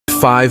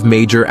5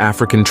 major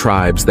African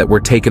tribes that were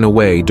taken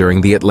away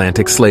during the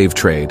Atlantic slave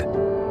trade.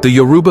 The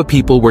Yoruba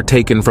people were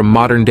taken from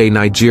modern-day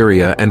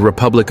Nigeria and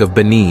Republic of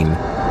Benin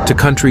to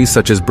countries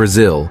such as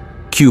Brazil,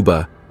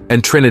 Cuba,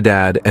 and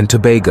Trinidad and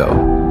Tobago.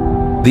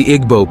 The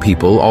Igbo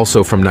people,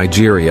 also from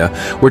Nigeria,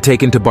 were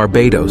taken to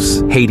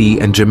Barbados, Haiti,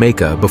 and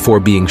Jamaica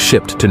before being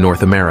shipped to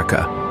North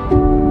America.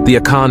 The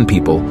Akan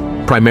people,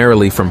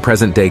 primarily from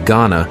present-day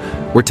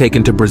Ghana, were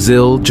taken to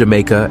Brazil,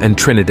 Jamaica, and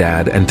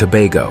Trinidad and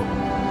Tobago.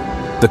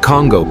 The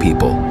Congo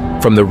people,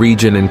 from the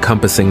region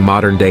encompassing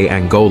modern-day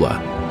Angola,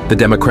 the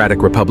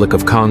Democratic Republic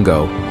of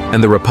Congo,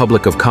 and the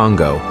Republic of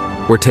Congo,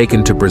 were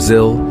taken to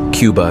Brazil,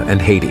 Cuba, and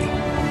Haiti.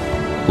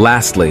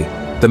 Lastly,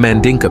 the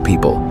Mandinka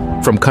people,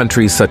 from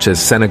countries such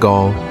as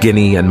Senegal,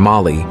 Guinea, and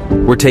Mali,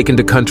 were taken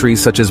to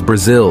countries such as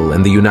Brazil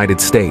and the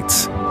United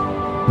States.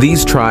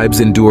 These tribes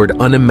endured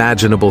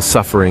unimaginable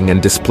suffering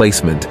and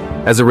displacement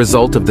as a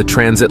result of the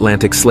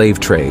transatlantic slave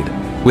trade,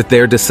 with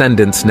their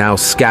descendants now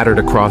scattered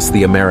across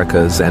the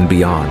Americas and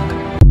beyond.